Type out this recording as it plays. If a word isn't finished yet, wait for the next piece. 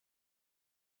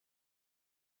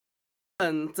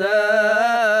أنت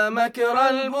مكر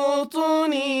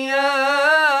البطون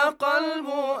يا قلب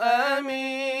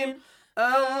أمين.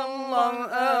 الله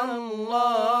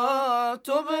الله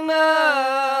تبنا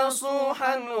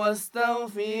صوحا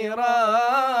واستغفرانا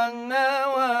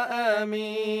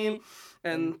وآمين.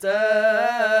 أنت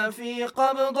في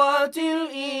قبضة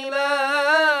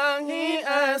الإله